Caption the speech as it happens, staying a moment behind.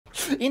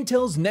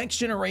Intel's next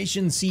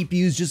generation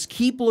CPUs just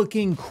keep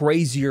looking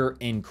crazier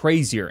and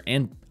crazier,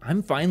 and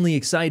I'm finally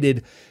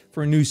excited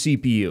for a new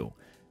CPU.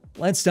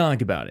 Let's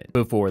talk about it.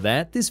 Before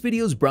that, this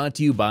video is brought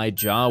to you by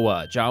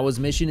Jawa. Jawa's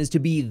mission is to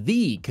be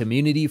the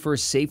community for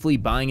safely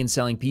buying and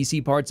selling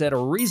PC parts at a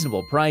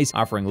reasonable price,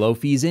 offering low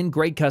fees and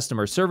great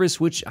customer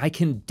service, which I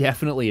can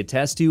definitely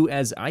attest to,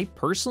 as I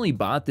personally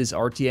bought this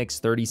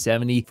RTX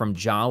 3070 from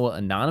Jawa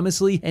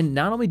anonymously, and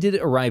not only did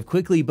it arrive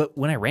quickly, but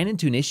when I ran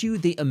into an issue,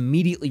 they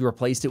immediately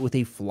replaced it with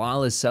a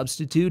flawless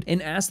substitute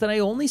and asked that I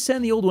only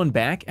send the old one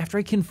back after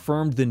I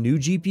confirmed the new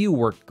GPU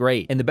worked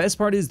great. And the best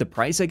part is the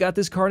price I got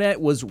this card at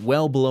was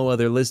well below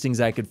other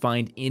listings I could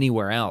find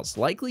anywhere else,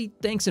 likely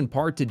thanks in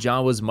part to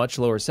Jawa's much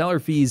lower seller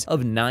fees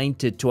of 9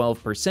 to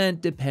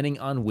 12% depending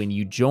on when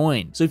you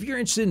join. So if you're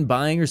interested in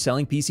buying or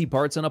selling PC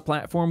parts on a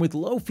platform with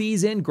low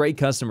fees and great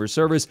customer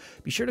service,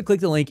 be sure to click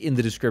the link in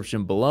the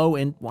description below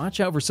and watch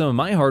out for some of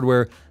my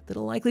hardware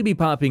that'll likely be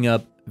popping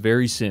up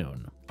very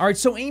soon. Alright,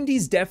 so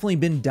AMD's definitely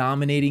been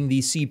dominating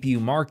the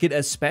CPU market,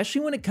 especially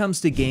when it comes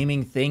to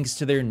gaming, thanks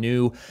to their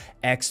new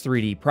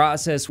X3D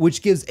process,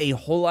 which gives a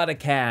whole lot of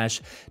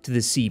cache to the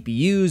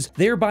CPUs,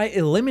 thereby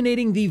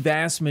eliminating the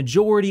vast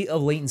majority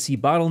of latency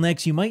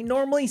bottlenecks you might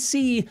normally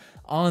see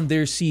on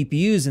their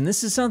CPUs. And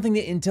this is something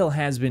that Intel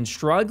has been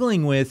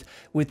struggling with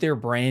their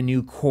brand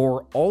new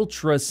Core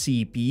Ultra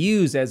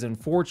CPUs, as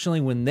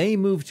unfortunately when they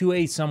move to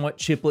a somewhat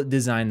chiplet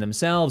design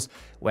themselves,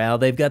 well,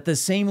 they've got the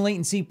same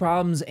latency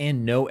problems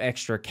and no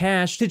extra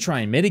cache to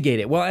try and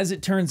mitigate it. Well, as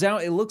it turns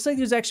out, it looks like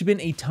there's actually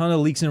been a ton of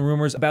leaks and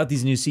rumors about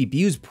these new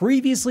CPUs.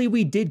 Previously,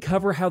 we did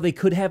cover how they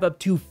could have up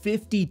to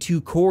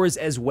 52 cores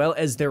as well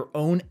as their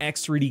own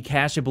X3D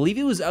cache. I believe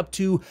it was up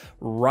to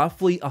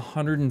roughly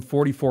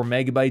 144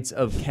 megabytes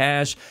of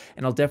cache,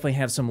 and I'll definitely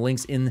have some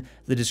links in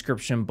the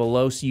description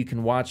below so you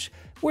can watch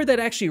where that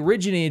actually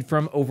originated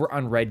from over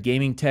on Red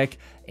Gaming Tech.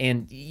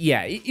 And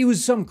yeah, it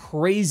was some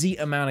crazy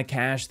amount of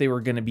cache they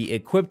were going to be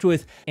equipped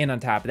with. And on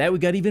top of that, we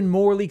got even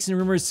more leaks and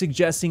rumors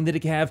suggesting that it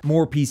could have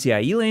more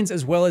PCIe lanes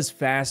as well as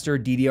faster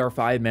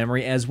DDR5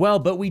 memory as well.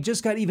 But we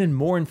just got even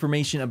more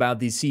information about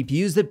these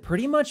CPUs that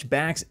pretty much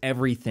backs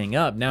everything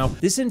up. Now,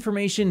 this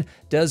information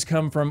does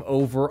come from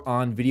over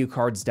on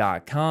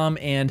videocards.com,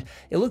 and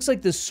it looks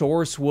like the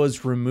source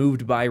was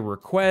removed by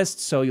request,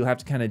 so you'll have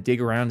to kind of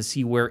dig around to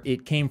see where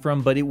it came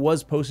from, but it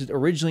was posted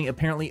originally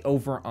apparently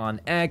over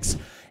on X.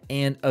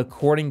 And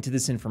according to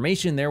this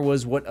information, there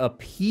was what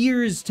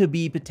appears to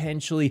be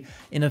potentially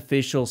an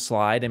official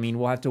slide. I mean,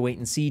 we'll have to wait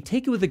and see.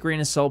 Take it with a grain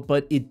of salt,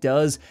 but it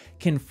does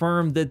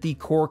confirm that the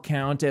core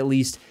count, at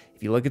least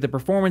if you look at the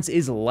performance,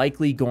 is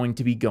likely going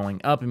to be going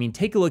up. I mean,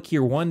 take a look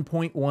here,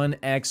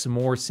 1.1x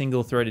more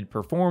single-threaded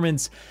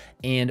performance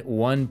and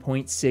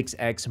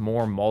 1.6x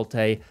more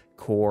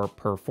multi-core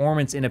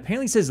performance. And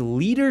apparently it says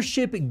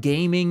leadership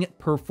gaming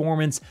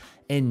performance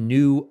and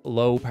new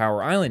low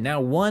power island.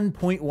 Now,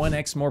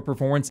 1.1x more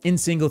performance in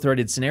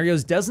single-threaded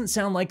scenarios doesn't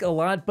sound like a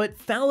lot, but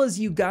fellas,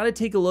 you gotta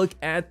take a look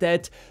at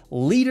that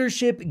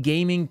leadership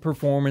gaming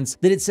performance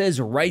that it says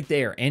right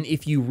there. And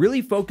if you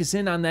really focus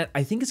in on that,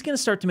 I think it's gonna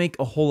start to make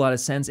a whole lot of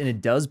sense, and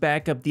it does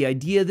back up the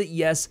idea that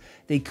yes,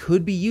 they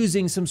could be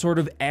using some sort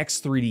of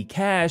X3D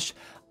cache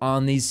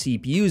on these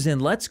CPUs.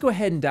 And let's go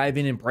ahead and dive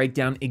in and break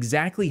down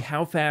exactly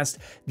how fast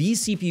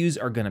these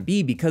CPUs are going to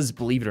be, because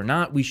believe it or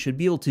not, we should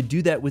be able to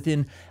do that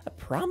within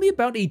probably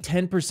about a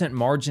 10%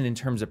 margin in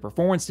terms of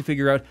performance to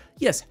figure out,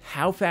 yes,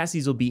 how fast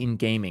these will be in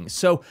gaming.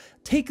 So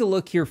take a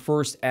look here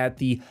first at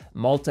the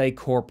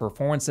multi-core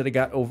performance that I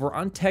got over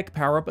on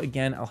TechPowerUp.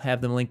 Again, I'll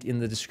have them linked in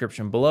the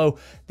description below.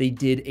 They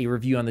did a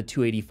review on the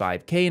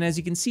 285K, and as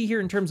you can see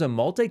here in terms of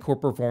multi-core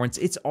performance,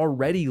 it's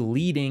already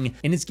leading,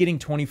 and it's getting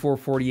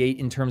 2448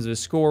 in terms of a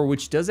score,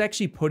 which does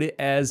actually put it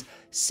as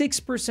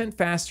 6%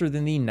 faster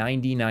than the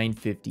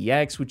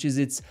 9950X, which is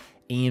its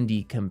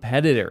AMD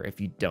competitor if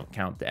you don't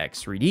count the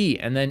X3D.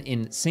 And then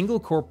in single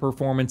core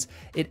performance,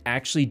 it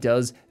actually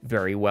does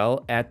very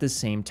well at the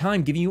same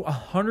time, giving you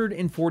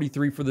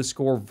 143 for the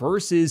score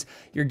versus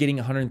you're getting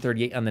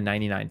 138 on the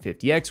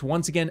 9950X.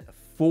 Once again,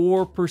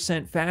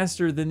 4%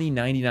 faster than the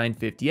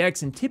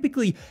 9950X, and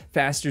typically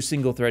faster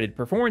single-threaded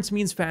performance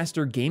means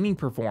faster gaming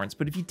performance.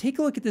 But if you take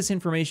a look at this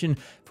information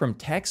from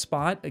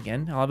TechSpot,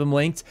 again, I'll have them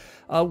linked,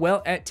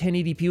 well, at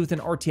 1080p with an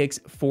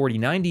RTX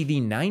 4090,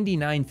 the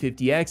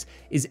 9950X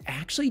is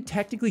actually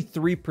technically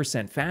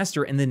 3%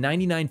 faster, and the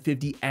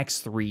 9950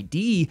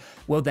 X3D,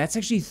 well, that's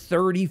actually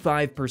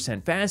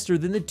 35% faster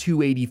than the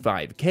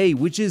 285K,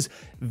 which is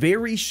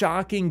very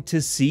shocking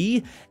to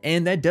see,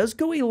 and that does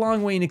go a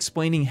long way in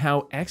explaining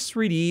how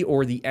X3D,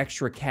 or the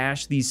extra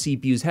cache these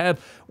CPUs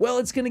have, well,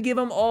 it's going to give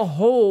them a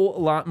whole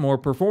lot more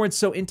performance.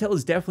 So Intel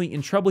is definitely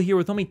in trouble here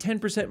with only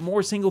 10%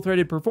 more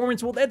single-threaded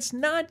performance. Well, that's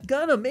not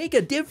gonna make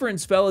a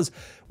difference, fellas.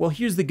 Well,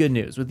 here's the good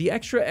news. With the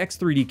extra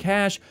X3D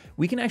cache,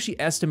 we can actually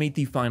estimate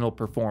the final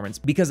performance,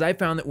 because I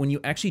found that when you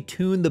actually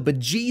tune the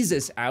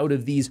bejesus out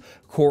of these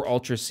Core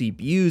Ultra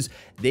CPUs,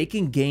 they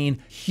can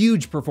gain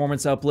huge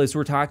performance uplifts.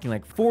 We're talking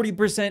like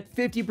 40%,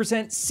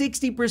 50%,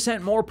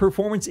 60% more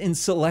performance in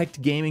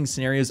select gaming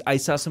scenarios. I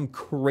saw some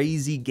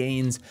crazy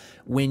gains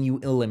when you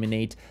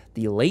eliminate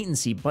the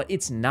latency, but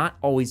it's not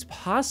always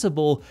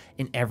possible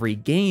in every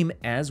game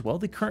as well.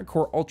 The current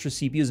Core Ultra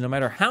CPUs, no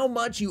matter how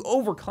much you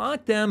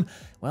overclock them,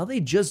 well, they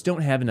just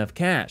don't have enough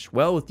cache.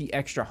 Well, with the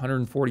extra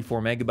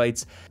 144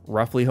 megabytes,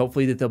 roughly,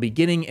 hopefully, that they'll be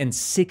getting, and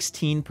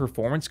 16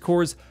 performance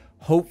cores,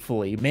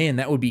 hopefully, man,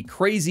 that would be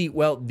crazy.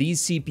 Well,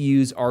 these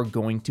CPUs are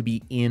going to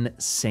be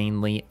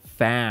insanely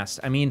fast.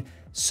 I mean,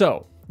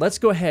 so let's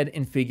go ahead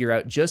and figure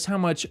out just how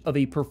much of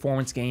a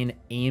performance gain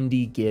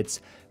AMD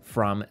gets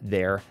from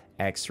their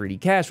X3D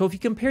cache. Well, if you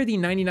compare the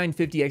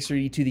 9950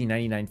 X3D to the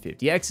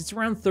 9950X, it's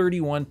around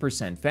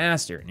 31%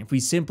 faster. And if we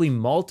simply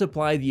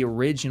multiply the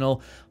original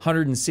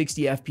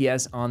 160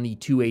 FPS on the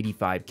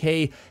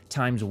 285K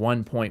times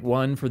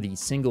 1.1 for the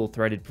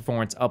single-threaded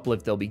performance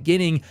uplift they'll be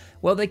getting,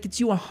 well, that gets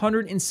you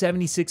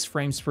 176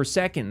 frames per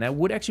second. That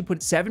would actually put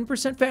it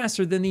 7%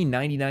 faster than the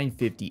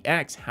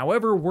 9950X.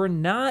 However, we're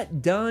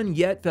not done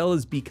yet,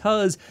 fellas,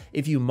 because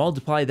if you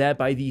multiply that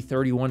by the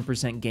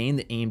 31% gain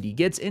that AMD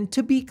gets, and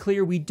to be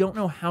clear, we don't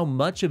know how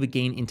much of a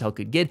gain Intel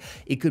could get.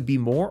 It could be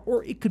more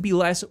or it could be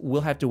less.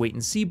 We'll have to wait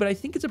and see, but I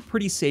think it's a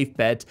pretty safe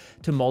bet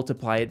to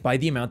multiply it by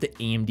the amount that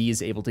AMD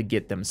is able to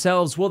get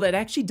themselves. Well, that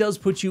actually does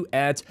put you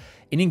at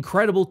an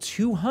incredible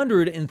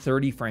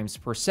 230 frames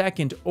per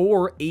second,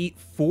 or a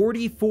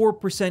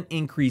 44%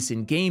 increase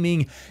in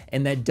gaming,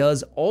 and that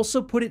does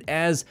also put it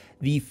as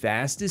the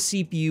fastest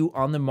CPU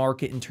on the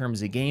market in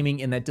terms of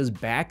gaming, and that does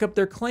back up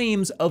their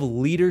claims of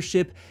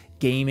leadership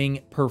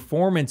gaming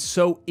performance.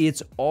 So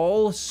it's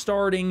all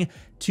starting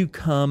to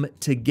come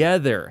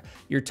together.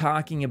 You're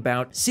talking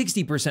about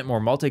 60% more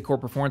multi-core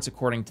performance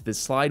according to this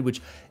slide, which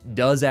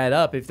does add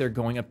up if they're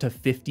going up to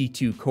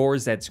 52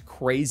 cores. That's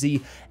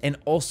crazy. And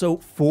also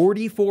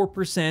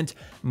 44%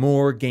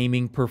 more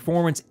gaming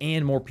performance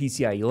and more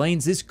PCIe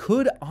lanes. This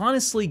could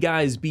honestly,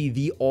 guys, be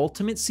the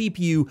ultimate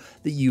CPU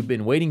that you've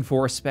been waiting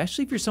for,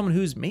 especially if you're someone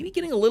who's maybe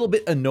getting a little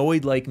bit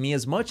annoyed like me.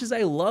 As much as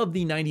I love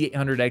the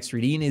 9800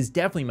 X3D and is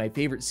definitely my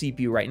favorite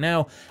CPU right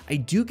now, I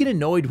do get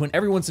annoyed when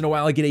every once in a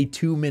while I get a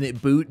 2-minute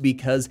boot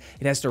because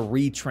it has to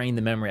retrain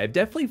the memory. I've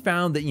definitely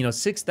found that,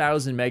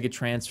 6,000 mega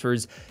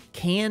transfers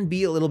can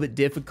be a little bit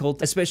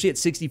difficult, especially at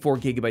 64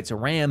 gigabytes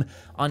of RAM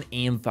on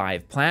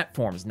AM5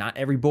 platforms. Not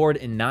every board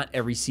and not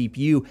every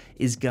CPU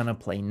is gonna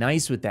play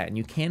nice with that, and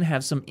you can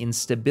have some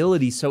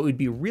instability, so it would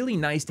be really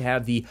nice to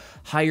have the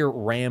higher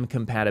RAM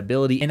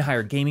compatibility and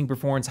higher gaming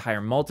performance,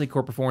 higher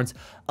multi-core performance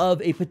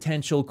of a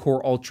potential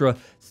Core Ultra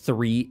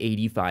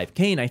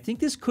 385K, and I think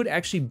this could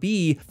actually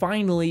be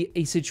finally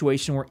a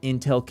situation where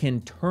Intel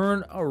can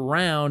turn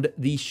around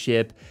the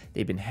ship.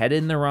 They've been headed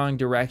in the wrong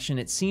direction,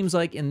 it seems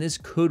like, and this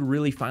could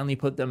really finally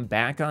put them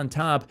back on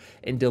top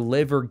and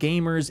deliver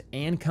gamers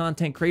and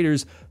content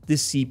creators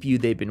this CPU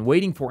they've been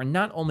waiting for. And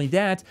not only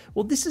that,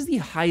 well, this is the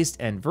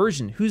highest end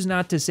version. Who's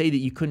not to say that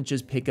you couldn't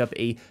just pick up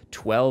a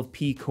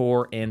 12P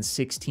core and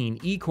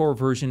 16E core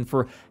version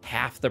for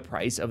half the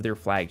price of their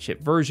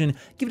flagship version,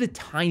 give it a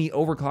tiny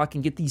overclock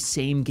and get the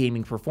same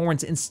gaming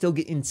performance and still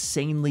get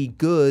insanely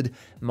good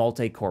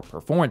multi-core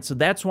performance. So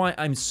that's why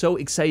I'm so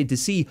excited to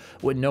see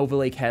what Nova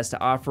Lake has to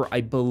offer.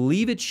 I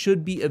believe it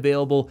should be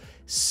available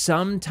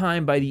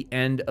sometime by the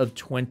end of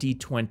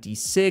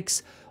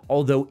 2026.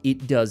 Although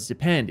it does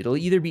depend. It'll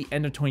either be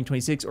end of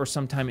 2026 or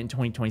sometime in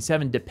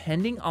 2027,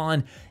 depending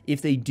on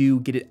if they do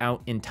get it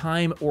out in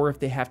time or if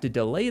they have to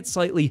delay it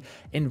slightly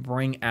and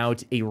bring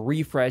out a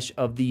refresh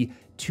of the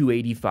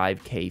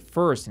 285K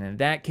first. And in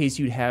that case,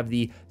 you'd have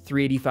the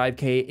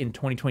 385K in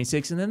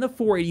 2026 and then the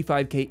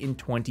 485K in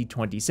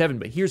 2027.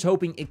 But here's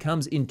hoping it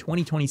comes in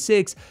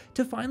 2026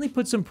 to finally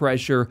put some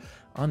pressure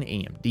on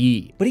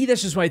AMD. But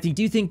that's just what I think.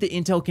 Do you think that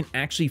Intel can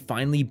actually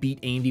finally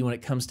beat AMD when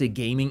it comes to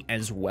gaming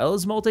as well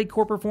as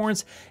multi-core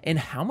performance? And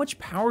how much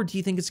power do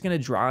you think it's going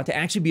to draw to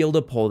actually be able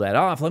to pull that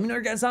off? Let me know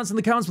your guys' thoughts in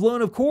the comments below,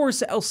 and of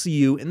course, I'll see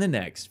you in the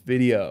next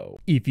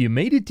video. If you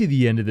made it to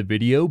the end of the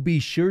video, be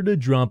sure to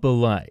drop a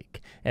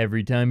like.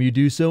 Every time you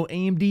do so,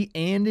 AMD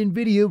and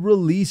NVIDIA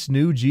release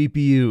new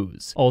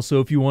GPUs. Also,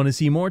 if you want to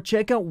see more,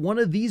 check out one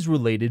of these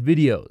related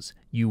videos.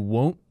 You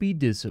won't be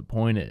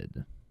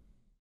disappointed.